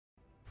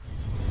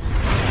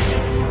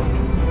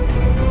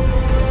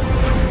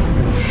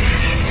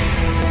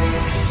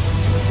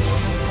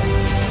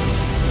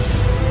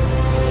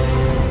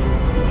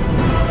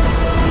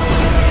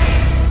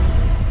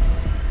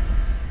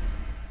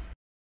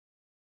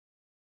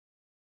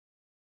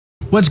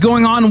What's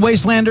going on,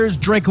 Wastelanders?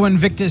 Draco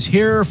Invictus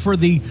here for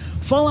the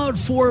Fallout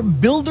 4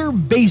 Builder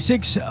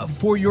Basics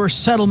for your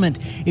settlement.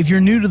 If you're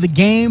new to the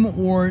game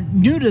or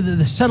new to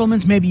the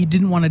settlements, maybe you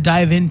didn't want to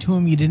dive into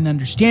them, you didn't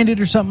understand it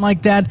or something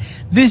like that,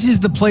 this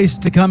is the place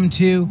to come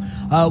to.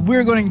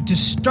 We're going to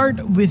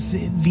start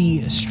with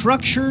the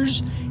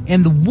structures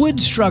and the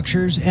wood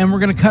structures, and we're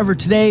going to cover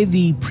today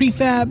the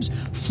prefabs,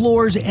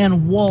 floors,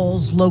 and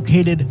walls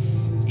located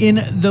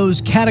in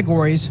those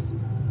categories.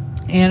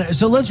 And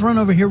so let's run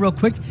over here real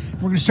quick.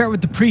 We're going to start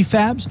with the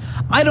prefabs.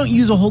 I don't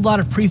use a whole lot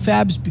of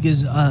prefabs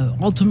because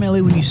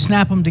ultimately when you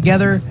snap them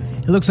together,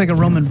 it looks like a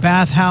Roman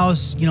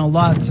bathhouse, you know,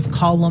 lots of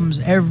columns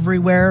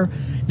everywhere.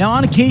 Now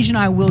on occasion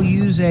I will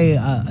use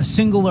a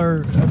single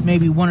or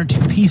maybe one or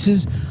two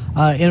pieces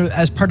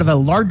as part of a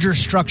larger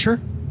structure.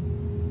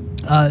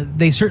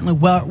 They certainly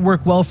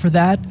work well for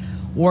that.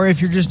 Or if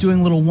you're just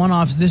doing little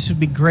one-offs, this would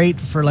be great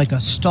for like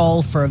a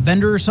stall for a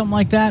vendor or something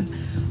like that.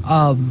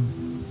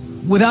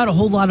 Without a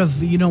whole lot of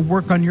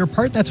work on your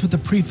part, that's what the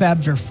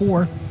prefabs are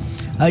for.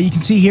 You can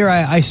see here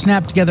I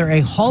snapped together a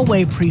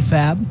hallway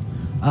prefab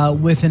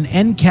with an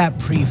end cap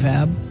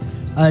prefab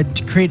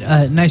to create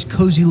a nice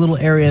cozy little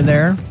area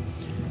there.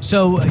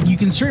 So you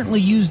can certainly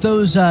use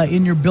those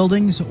in your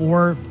buildings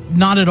or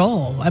not at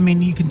all. I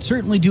mean, you can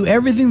certainly do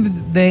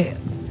everything that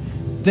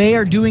they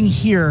are doing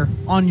here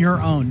on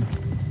your own.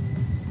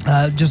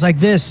 Just like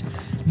this.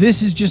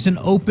 This is just an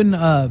open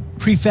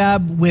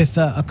prefab with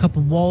a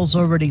couple walls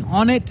already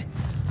on it.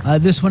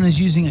 This one is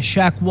using a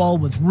shack wall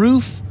with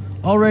roof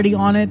already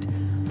on it.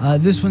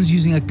 This one's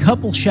using a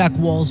couple shack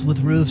walls with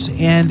roofs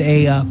and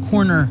a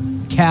corner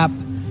cap.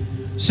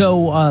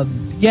 So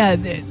yeah,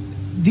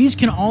 these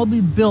can all be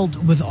built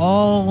with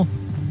all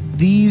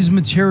these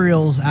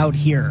materials out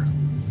here.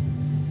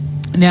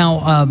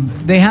 Now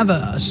they have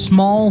a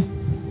small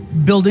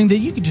building that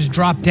you could just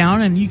drop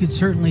down, and you could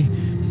certainly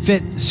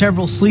fit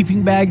several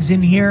sleeping bags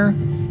in here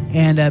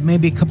and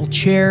maybe a couple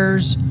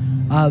chairs.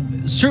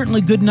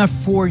 Certainly good enough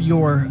for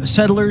your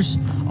settlers.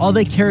 All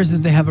they care is that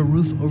they have a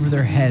roof over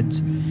their heads.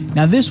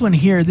 Now this one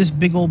here, this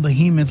big old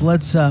behemoth,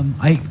 let's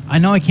I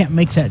know I can't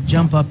make that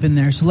jump up in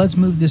there, so let's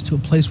move this to a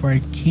place where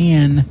I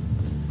can.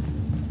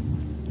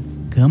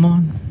 Come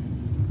on.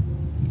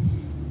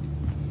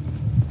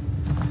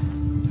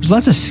 There's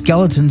lots of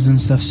skeletons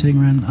and stuff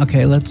sitting around.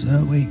 Okay, let's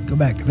wait, go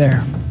back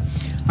there.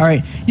 All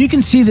right, you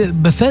can see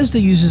that Bethesda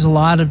uses a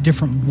lot of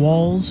different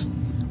walls,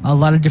 a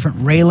lot of different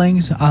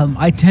railings.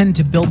 I tend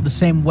to build the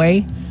same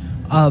way.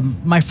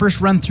 My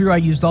first run through, I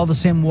used all the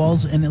same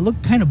walls, and it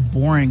looked kind of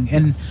boring.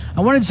 And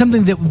I wanted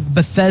something that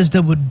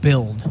Bethesda would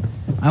build.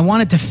 I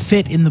want it to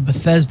fit in the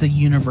Bethesda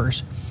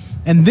universe.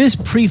 And this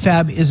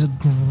prefab is a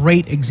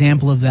great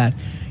example of that.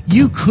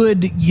 You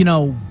could,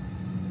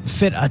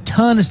 fit a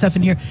ton of stuff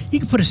in here. You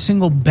could put a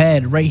single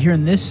bed right here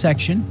in this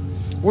section.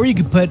 Or you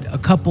could put a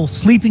couple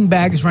sleeping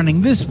bags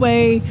running this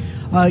way.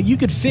 You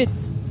could fit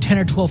 10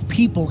 or 12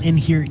 people in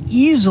here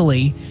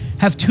easily,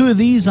 have two of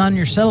these on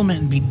your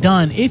settlement and be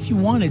done if you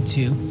wanted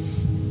to.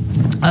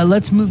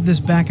 Let's move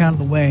this back out of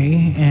the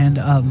way, and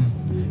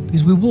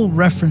because we will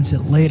reference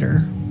it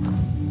later.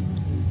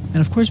 And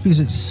of course,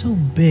 because it's so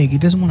big, it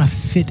doesn't want to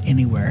fit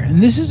anywhere.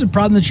 And this is a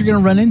problem that you're going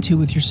to run into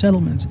with your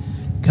settlements.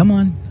 Come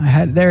on,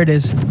 there it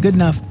is, good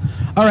enough.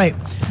 All right,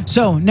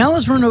 so now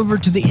let's run over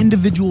to the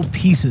individual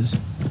pieces.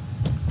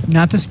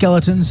 Not the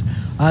skeletons.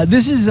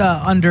 This is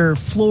under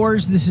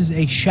floors. This is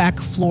a shack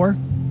floor.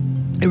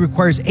 It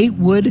requires 8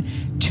 wood,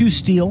 2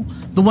 steel.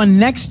 The one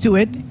next to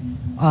it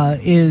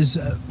is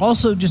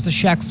also just a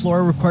shack floor.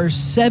 It requires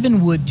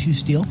 7 wood, 2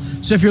 steel.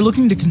 So if you're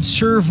looking to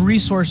conserve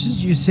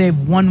resources, you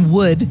save 1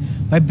 wood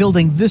by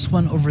building this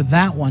one over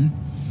that one.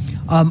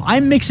 I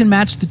mix and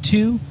match the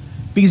two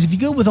because if you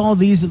go with all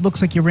these, it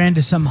looks like you ran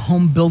to some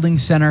home building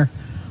center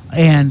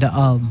and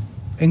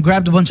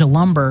grabbed a bunch of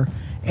lumber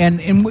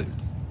and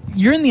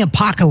you're in the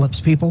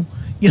apocalypse, people.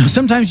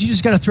 Sometimes you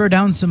just got to throw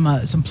down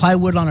some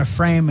plywood on a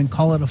frame and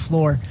call it a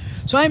floor.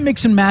 So I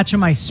mix and match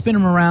them. I spin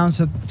them around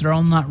so they're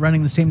all not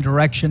running the same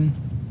direction.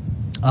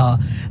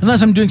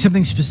 Unless I'm doing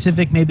something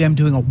specific, maybe I'm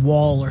doing a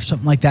wall or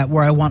something like that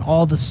where I want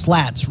all the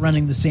slats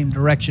running the same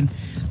direction,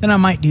 then I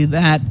might do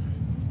that.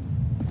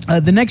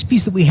 The next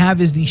piece that we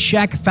have is the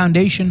shack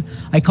foundation.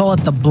 I call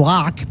it the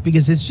block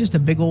because it's just a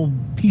big old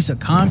piece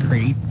of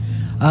concrete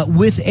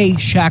with a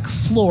shack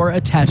floor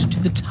attached to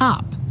the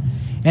top.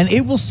 And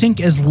it will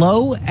sink as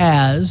low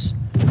as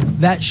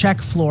that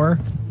shack floor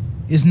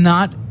is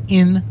not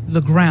in the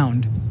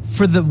ground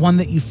for the one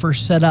that you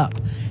first set up.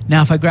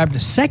 Now, if I grabbed a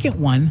second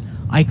one,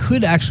 I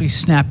could actually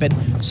snap it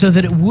so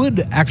that it would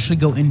actually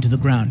go into the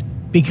ground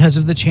because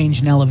of the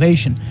change in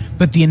elevation.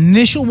 But the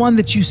initial one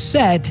that you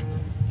set,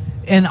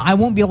 and I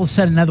won't be able to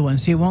set another one.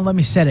 See, it won't let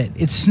me set it.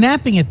 It's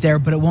snapping it there,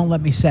 but it won't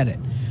let me set it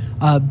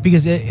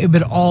because it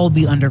would all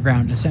be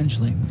underground,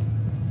 essentially.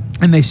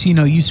 And they see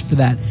no use for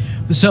that.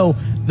 So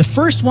the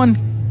first one,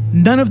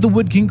 none of the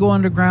wood can go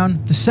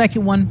underground. The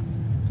second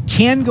one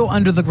can go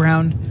under the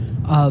ground,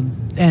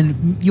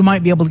 and you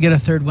might be able to get a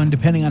third one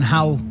depending on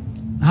how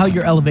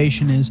your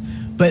elevation is.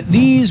 But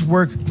these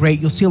work great.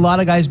 You'll see a lot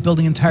of guys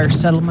building entire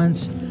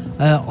settlements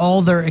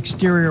All their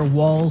exterior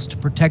walls to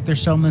protect their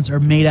settlements are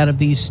made out of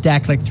these,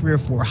 stacked like 3 or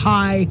 4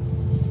 high.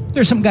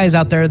 There's some guys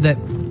out there that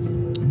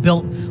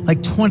built like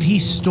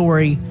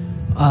 20-story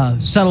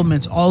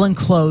settlements, all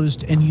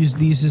enclosed, and used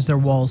these as their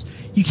walls.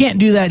 You can't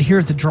do that here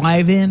at the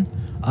drive-in.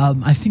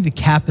 I think the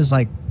cap is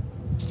like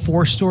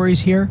 4 stories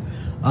here.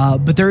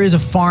 But there is a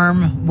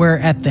farm where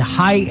at the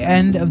high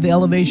end of the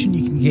elevation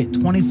you can get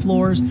 20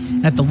 floors,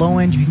 and at the low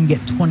end you can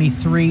get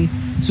 23.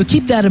 So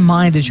keep that in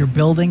mind as you're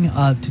building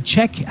to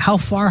check how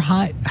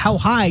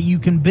high you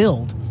can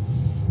build.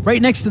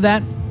 Right next to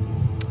that,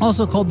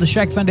 also called the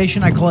shack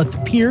foundation, I call it the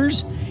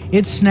piers.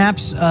 It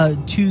snaps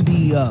to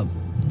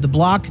the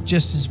block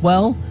just as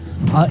well.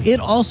 It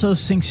also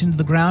sinks into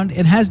the ground.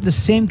 It has the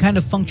same kind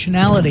of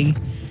functionality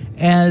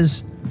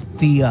as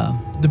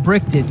the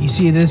brick did. You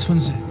see this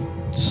one's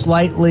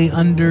slightly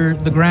under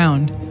the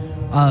ground.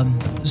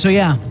 So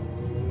yeah,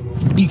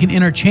 you can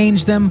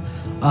interchange them.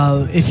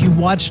 If you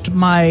watched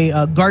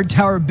my guard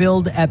tower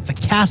build at the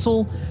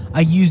castle,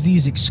 I use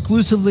these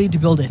exclusively to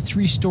build a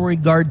 3-story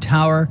guard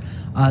tower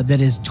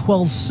that is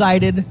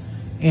 12-sided,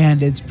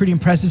 and it's pretty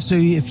impressive. So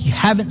if you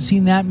haven't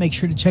seen that, make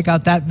sure to check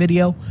out that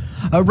video.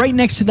 Right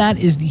next to that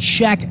is the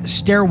shack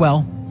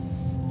stairwell.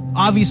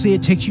 Obviously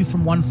it takes you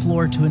from one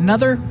floor to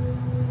another,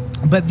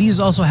 but these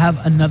also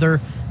have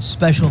another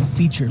special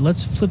feature.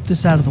 Let's flip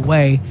this out of the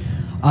way.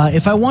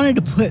 If I wanted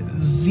to put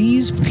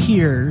these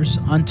piers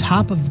on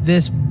top of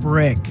this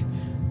brick,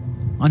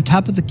 on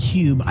top of the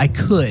cube, I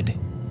could.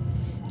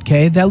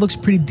 Okay, that looks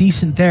pretty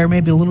decent there.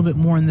 Maybe a little bit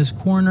more in this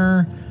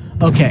corner.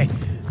 Okay,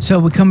 so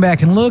we come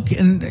back and look,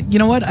 and you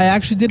know what? I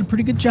actually did a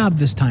pretty good job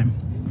this time.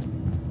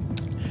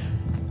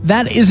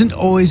 That isn't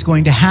always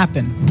going to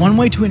happen. One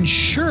way to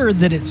ensure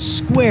that it's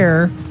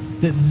square,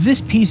 that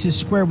this piece is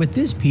square with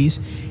this piece,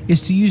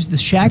 is to use the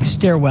shack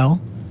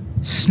stairwell,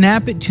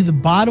 snap it to the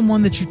bottom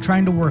one that you're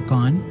trying to work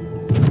on,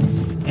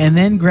 and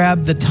then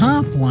grab the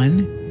top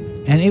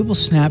one, and it will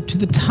snap to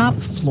the top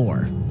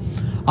floor.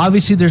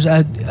 Obviously, there's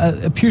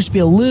appears to be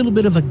a little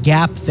bit of a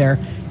gap there.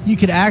 You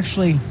could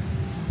actually,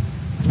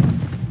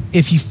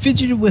 if you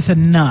fidgeted with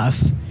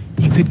enough,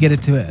 you could get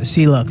it to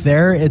see. Look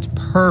there, it's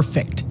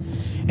perfect,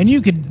 and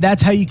you could.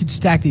 That's how you could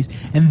stack these.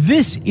 And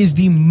this is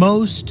the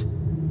most.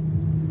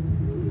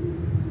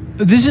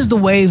 This is the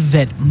way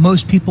that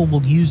most people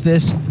will use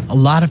this. A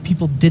lot of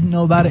people didn't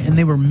know about it, and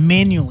they were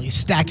manually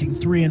stacking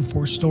 3 and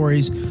 4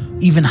 stories,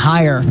 even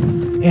higher,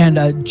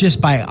 and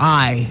just by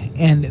eye.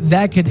 And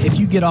that could, if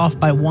you get off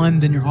by one,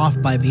 then you're off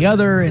by the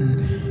other,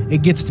 and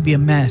it gets to be a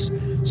mess.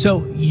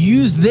 So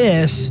use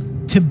this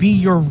to be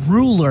your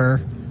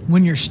ruler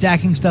when you're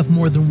stacking stuff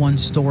more than 1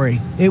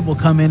 story. It will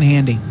come in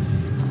handy.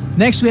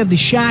 Next, we have the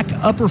shack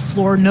upper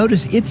floor.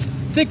 Notice it's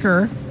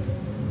thicker.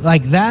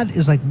 Like that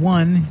is like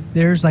 1,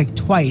 there's like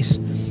twice.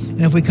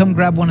 And if we come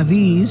grab one of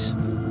these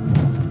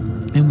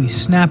and we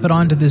snap it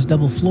onto this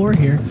double floor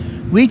here,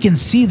 we can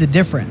see the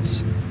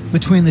difference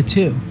between the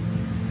two.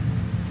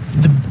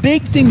 The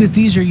big thing that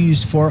these are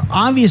used for,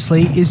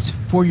 obviously, is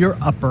for your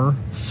upper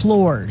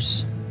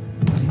floors.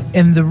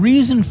 And the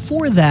reason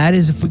for that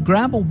is if we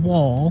grab a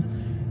wall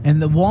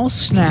and the wall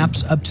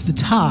snaps up to the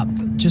top,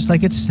 just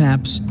like it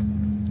snaps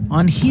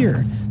on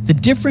here. The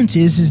difference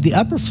is the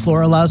upper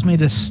floor allows me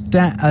to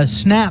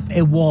snap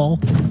a wall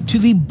to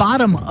the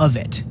bottom of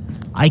it.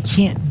 I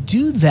can't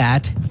do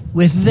that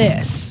with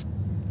this.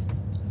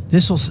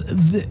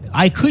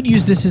 I could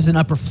use this as an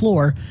upper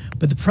floor,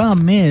 but the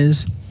problem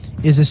is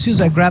as soon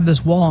as I grab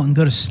this wall and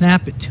go to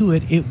snap it to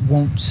it, it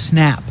won't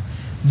snap.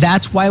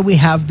 That's why we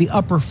have the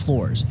upper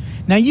floors.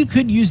 Now you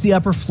could use the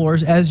upper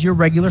floors as your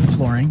regular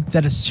flooring.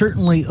 That is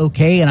certainly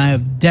okay, and I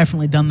have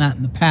definitely done that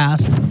in the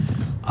past.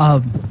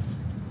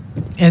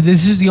 And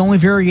this is the only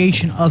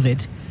variation of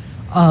it.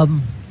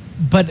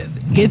 But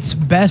its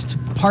best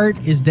part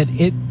is that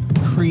it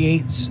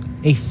creates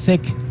a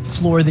thick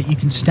floor that you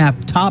can snap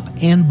top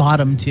and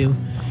bottom to.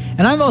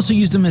 And I've also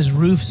used them as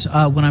roofs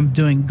when I'm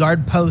doing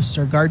guard posts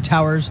or guard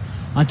towers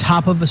on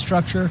top of a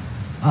structure.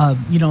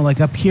 You know, like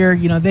up here,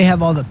 you know, they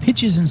have all the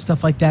pitches and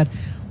stuff like that.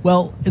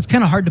 Well, it's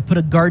kind of hard to put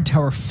a guard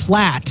tower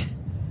flat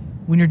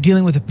when you're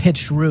dealing with a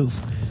pitched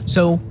roof.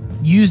 So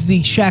use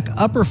the shack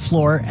upper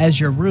floor as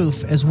your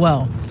roof as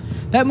well.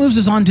 That moves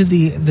us on to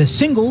the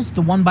singles,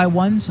 the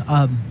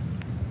 1x1s.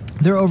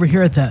 They're over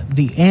here at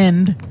the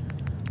end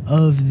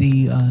of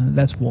the,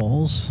 that's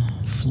walls,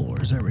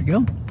 floors, there we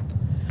go.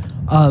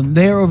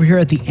 They're over here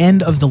at the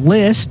end of the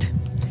list.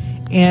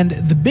 And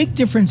the big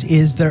difference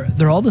is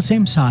they're all the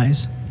same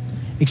size,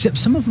 except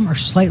some of them are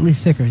slightly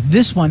thicker.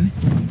 This one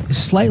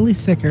is slightly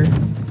thicker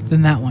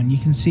than that one. You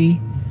can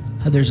see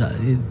how there's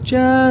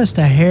just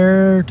a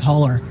hair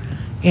taller.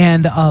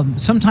 And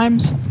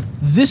sometimes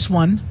this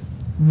one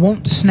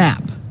won't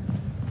snap.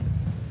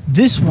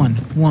 This one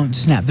won't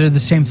snap. They're the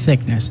same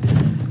thickness.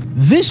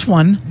 This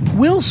one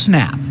will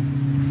snap.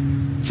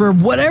 For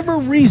whatever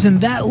reason,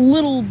 that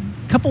little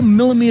couple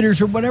millimeters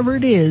or whatever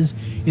it is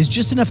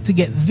just enough to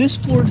get this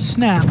floor to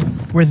snap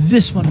where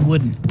this one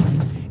wouldn't.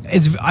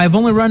 I've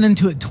only run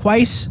into it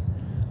twice,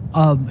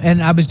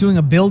 and I was doing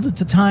a build at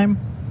the time.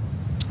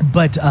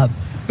 But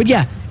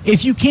yeah,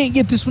 If you can't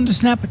get this one to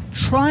snap,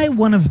 try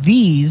one of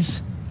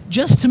these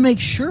just to make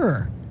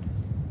sure.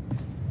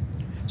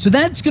 So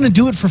that's going to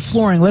do it for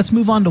flooring. Let's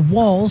move on to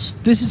walls.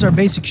 This is our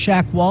basic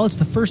shack wall. It's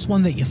the first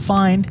one that you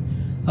find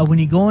when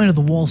you go into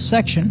the wall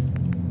section.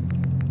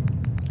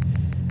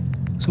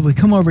 So we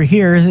come over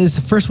here. This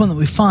is the first one that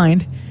we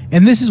find.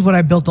 And this is what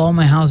I built all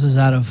my houses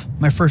out of,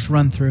 my first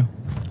run through,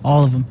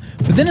 all of them.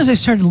 But then as I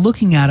started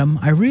looking at them,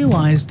 I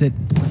realized that,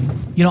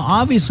 you know,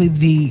 obviously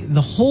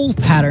the hole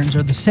patterns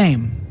are the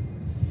same,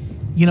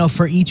 you know,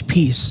 for each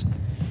piece.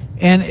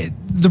 And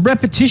the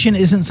repetition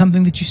isn't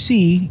something that you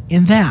see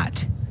in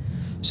that.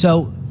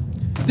 So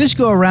this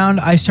go around,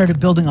 I started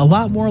building a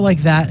lot more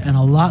like that and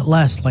a lot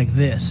less like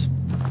this.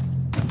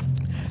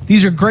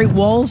 These are great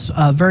walls,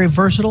 very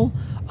versatile.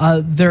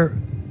 They're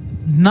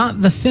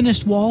not the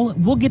thinnest wall.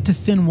 We'll get to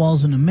thin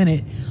walls in a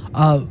minute,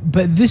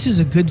 but this is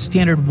a good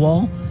standard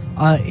wall.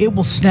 It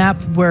will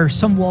snap where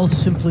some walls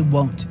simply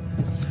won't.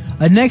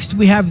 Next,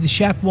 we have the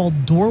shack wall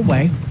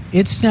doorway.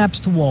 It snaps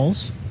to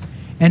walls,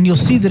 and you'll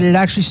see that it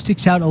actually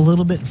sticks out a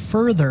little bit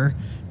further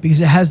because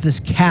it has this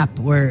cap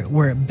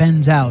where it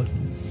bends out.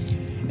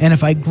 And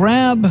if I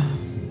grab,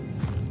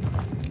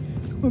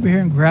 come over here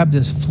and grab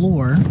this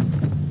floor,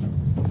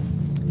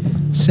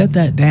 set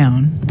that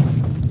down.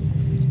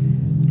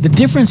 The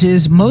difference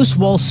is most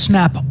walls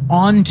snap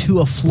onto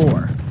a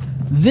floor.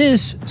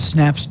 This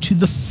snaps to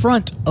the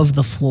front of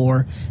the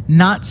floor,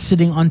 not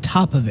sitting on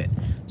top of it.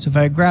 So if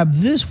I grab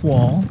this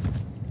wall,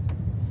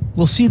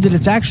 we'll see that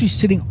it's actually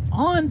sitting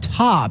on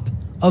top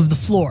of the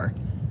floor.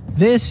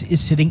 This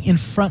is sitting in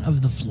front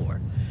of the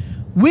floor,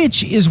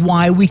 which is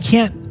why we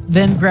can't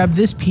then grab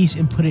this piece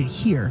and put it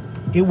here.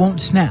 It won't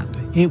snap.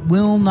 It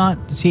will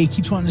not. See, it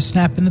keeps wanting to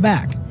snap in the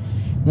back.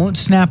 It won't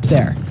snap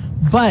there.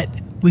 But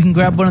we can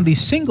grab one of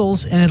these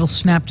singles and it'll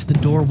snap to the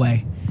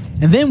doorway.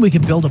 And then we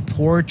could build a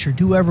porch or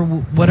do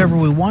whatever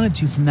we wanted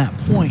to from that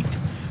point.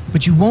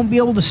 But you won't be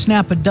able to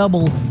snap a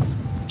double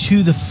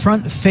to the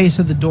front face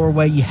of the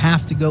doorway. You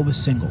have to go with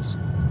singles.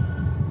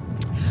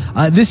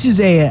 This is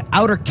a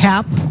outer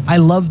cap. I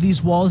love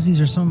these walls. These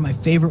are some of my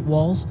favorite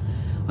walls.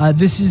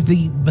 This is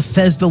the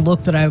Bethesda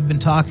look that I've been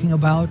talking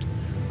about.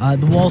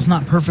 The wall's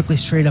not perfectly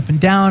straight up and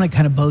down. It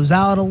kind of bows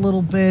out a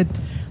little bit.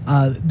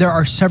 There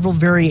are several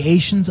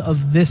variations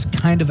of this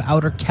kind of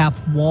outer cap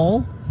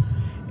wall.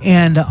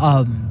 And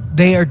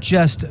they are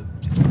just,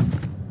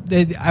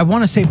 I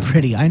want to say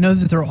pretty. I know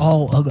that they're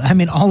all ugly. I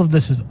mean, all of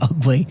this is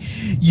ugly,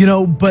 you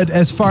know, but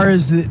as far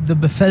as the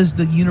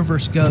Bethesda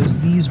universe goes,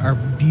 these are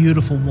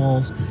beautiful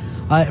walls.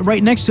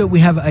 Right next to it,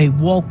 we have a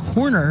wall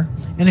corner.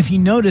 And if you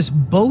notice,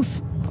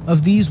 both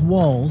of these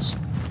walls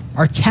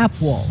are cap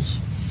walls.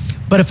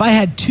 But if I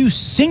had two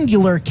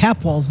singular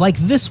cap walls like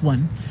this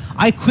one,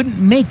 I couldn't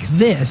make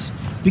this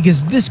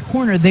because this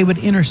corner, they would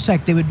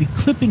intersect. They would be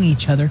clipping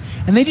each other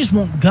and they just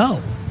won't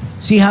go.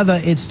 See how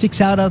it sticks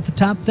out at the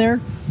top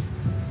there?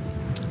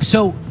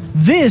 So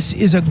this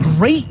is a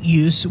great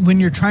use when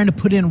you're trying to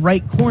put in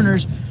right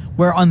corners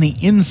where on the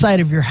inside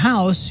of your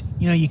house,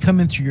 you know, you come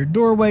in through your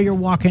doorway, you're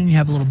walking, you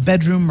have a little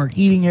bedroom or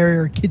eating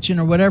area or kitchen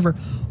or whatever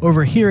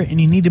over here,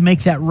 and you need to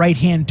make that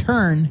right-hand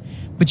turn,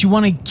 but you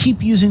want to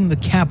keep using the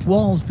cap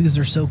walls because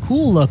they're so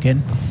cool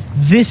looking.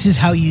 This is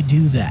how you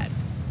do that.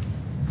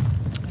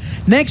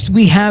 Next,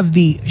 we have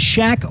the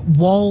shack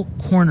wall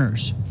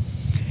corners.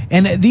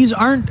 And these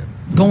aren't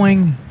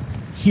going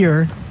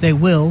here. They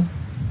will.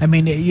 I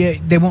mean,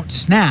 they won't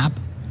snap,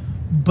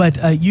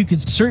 but you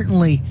could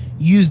certainly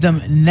use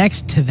them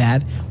next to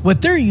that.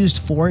 What they're used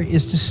for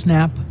is to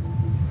snap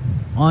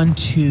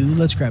onto,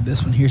 let's grab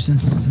this one here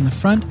since it's in the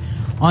front,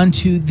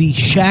 onto the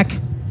shack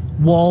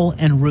wall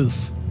and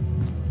roof.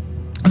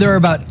 There are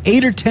about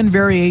 8 or 10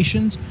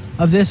 variations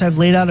of this. I've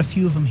laid out a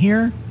few of them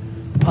here.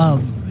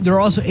 There are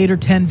also 8 or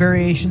 10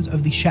 variations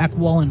of the shack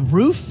wall and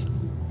roof.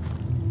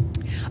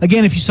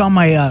 Again, if you saw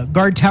my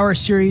guard tower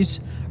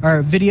series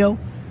or video,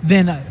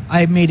 then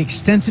I made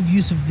extensive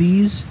use of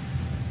these.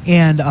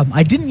 And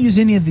I didn't use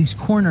any of these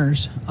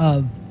corners.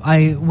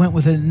 I went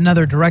with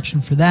another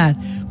direction for that.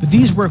 But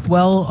these work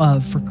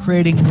well for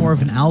creating more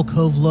of an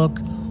alcove look,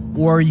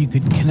 or you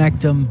could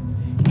connect them,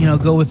 you know,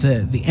 go with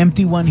the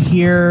empty one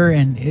here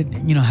and it,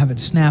 you know, have it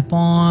snap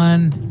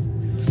on.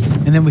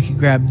 And then we could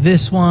grab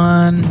this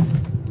one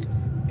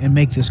and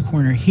make this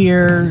corner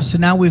here. So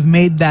now we've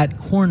made that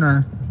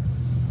corner,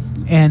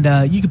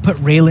 and you could put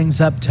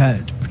railings up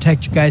to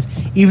protect you guys,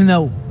 even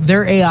though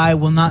their AI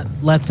will not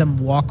let them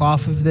walk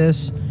off of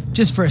this.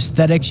 Just for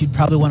aesthetics, you'd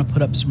probably want to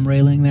put up some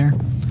railing there.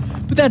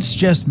 But that's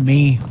just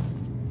me.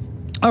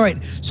 All right,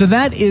 so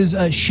that is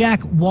a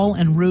shack wall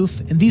and roof,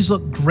 and these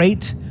look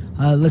great.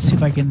 Let's see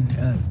if I can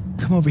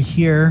come over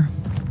here.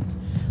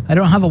 I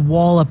don't have a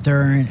wall up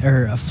there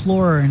or a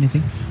floor or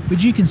anything,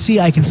 but you can see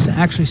I can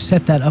actually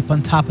set that up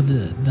on top of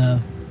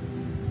the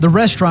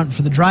restaurant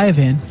for the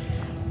drive-in,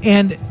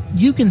 and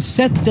you can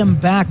set them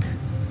back,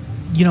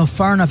 you know,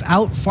 far enough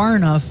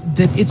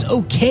that it's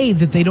okay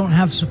that they don't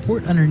have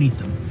support underneath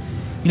them.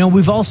 You know,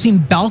 we've all seen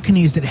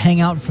balconies that hang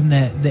out from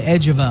the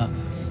edge of a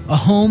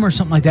home or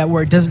something like that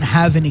where it doesn't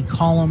have any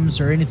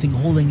columns or anything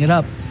holding it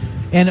up.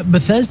 And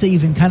Bethesda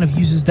even kind of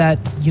uses that,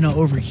 you know,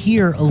 over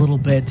here a little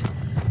bit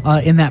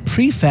in that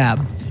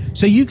prefab.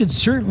 So you could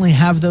certainly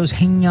have those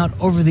hanging out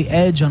over the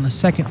edge on a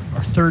second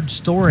or third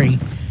story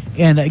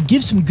and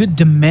give some good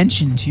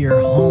dimension to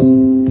your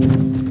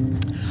home.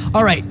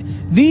 All right,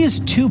 these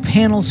two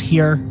panels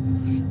here,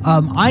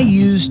 I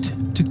used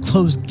to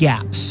close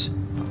gaps.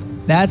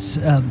 That's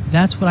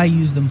what I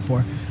use them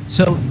for.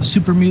 So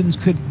super mutants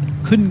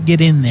couldn't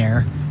get in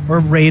there, or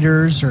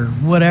raiders or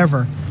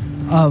whatever.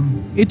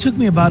 It took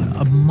me about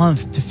a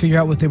month to figure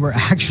out what they were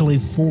actually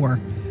for,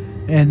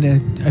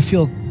 and I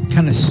feel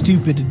kind of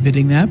stupid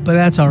admitting that, but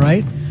that's all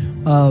right.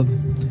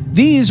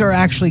 These are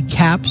actually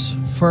caps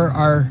for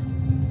our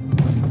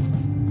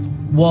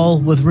wall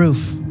with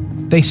roof.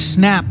 They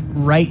snap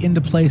right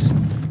into place.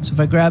 So if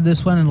I grab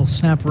this one, it'll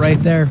snap right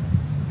there.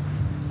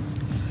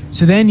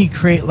 So then you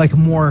create like a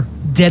more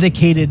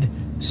dedicated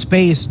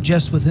space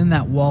just within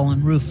that wall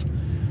and roof.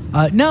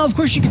 Now, of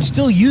course, you can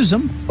still use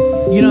them,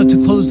 you know, to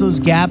close those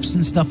gaps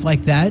and stuff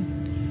like that.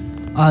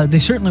 They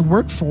certainly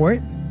work for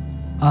it.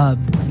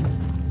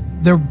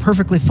 They're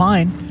perfectly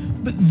fine.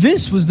 But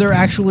this was their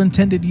actual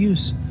intended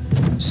use.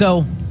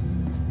 So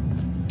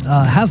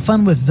have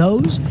fun with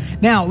those.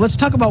 Now, let's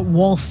talk about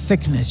wall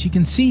thickness. You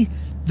can see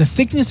the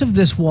thickness of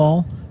this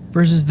wall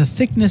versus the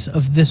thickness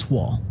of this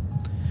wall.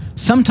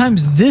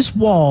 Sometimes this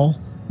wall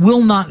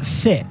will not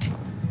fit.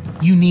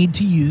 You need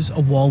to use a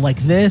wall like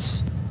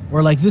this,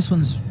 or like this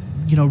one's,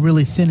 you know,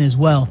 really thin as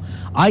well.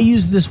 I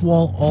use this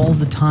wall all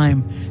the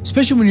time,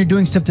 especially when you're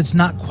doing stuff that's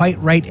not quite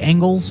right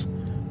angles.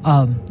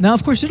 Now,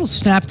 of course, it'll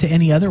snap to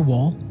any other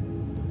wall,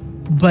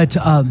 but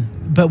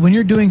when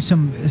you're doing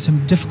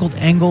some difficult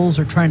angles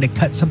or trying to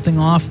cut something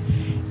off,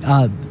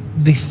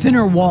 the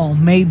thinner wall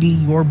may be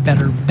your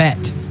better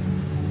bet.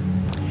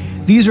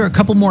 These are a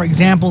couple more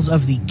examples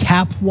of the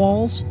cap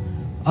walls,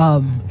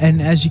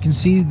 and as you can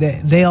see,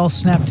 they all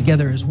snap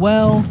together as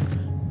well.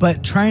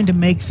 But trying to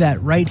make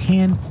that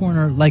right-hand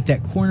corner, like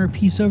that corner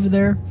piece over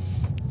there,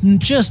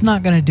 just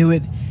not going to do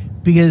it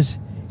because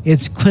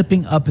it's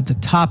clipping up at the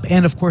top.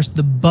 And, of course,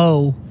 the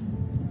bow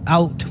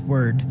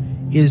outward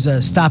is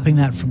stopping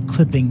that from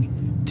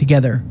clipping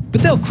together.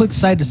 But they'll click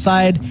side to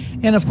side.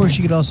 And, of course,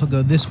 you could also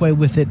go this way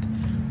with it.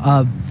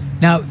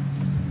 Now,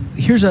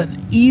 here's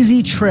an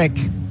easy trick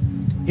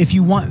if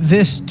you want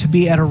this to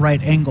be at a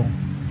right angle.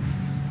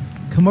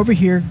 Come over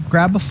here,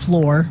 grab a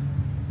floor.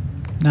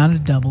 Not a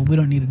double. We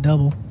don't need a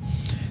double.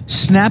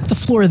 Snap the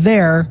floor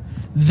there,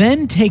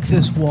 then take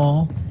this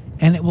wall,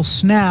 and it will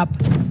snap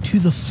to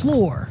the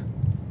floor.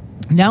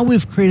 Now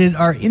we've created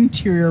our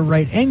interior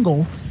right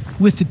angle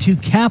with the two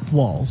cap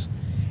walls.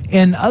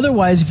 And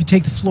otherwise, if you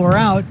take the floor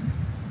out,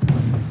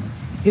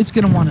 it's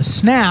going to want to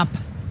snap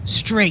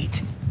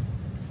straight.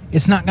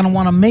 It's not going to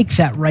want to make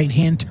that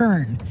right-hand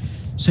turn.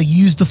 So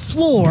use the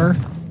floor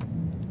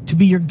to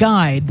be your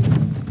guide,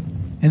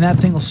 and that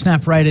thing will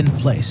snap right into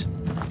place.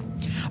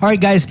 All right,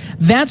 guys,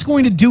 that's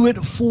going to do it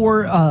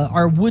for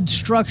our wood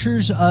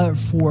structures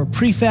for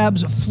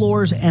prefabs,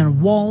 floors,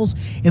 and walls.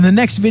 In the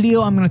next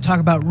video, I'm going to talk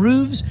about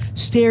roofs,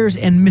 stairs,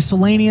 and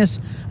miscellaneous.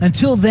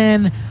 Until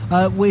then,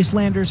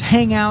 Wastelanders,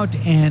 hang out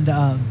and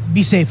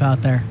be safe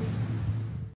out there.